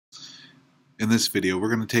In this video,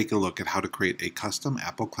 we're going to take a look at how to create a custom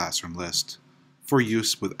Apple Classroom list for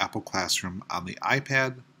use with Apple Classroom on the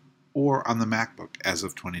iPad or on the MacBook as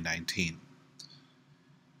of 2019.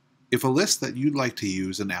 If a list that you'd like to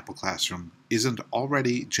use in Apple Classroom isn't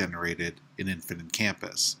already generated in Infinite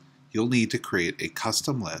Campus, you'll need to create a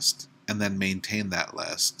custom list and then maintain that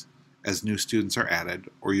list as new students are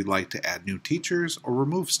added, or you'd like to add new teachers or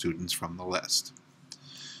remove students from the list.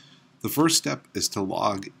 The first step is to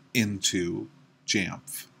log into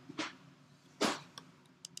JAMF.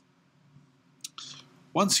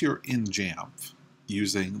 Once you're in JAMF,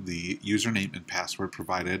 using the username and password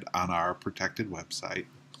provided on our protected website,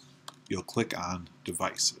 you'll click on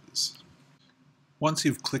Devices. Once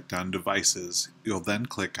you've clicked on Devices, you'll then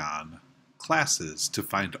click on Classes to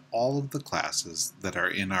find all of the classes that are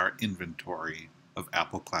in our inventory of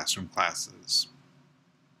Apple Classroom classes.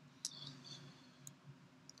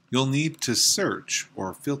 You'll need to search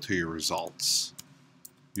or filter your results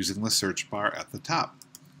using the search bar at the top.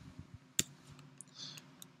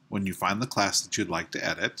 When you find the class that you'd like to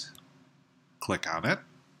edit, click on it.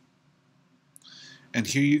 And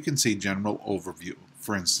here you can see General Overview.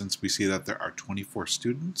 For instance, we see that there are 24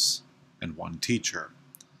 students and 1 teacher.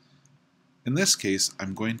 In this case,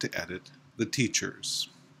 I'm going to edit the teachers.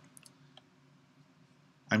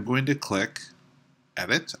 I'm going to click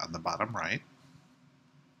Edit on the bottom right.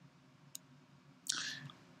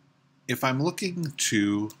 If I'm looking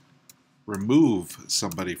to remove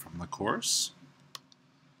somebody from the course,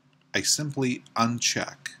 I simply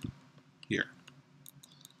uncheck here.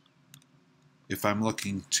 If I'm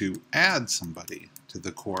looking to add somebody to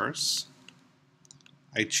the course,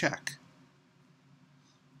 I check.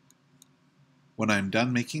 When I'm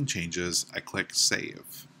done making changes, I click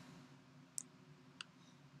Save.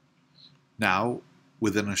 Now,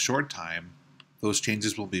 within a short time, those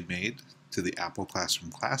changes will be made to the Apple Classroom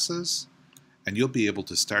classes, and you'll be able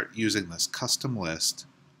to start using this custom list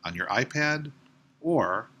on your iPad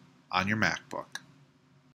or on your MacBook.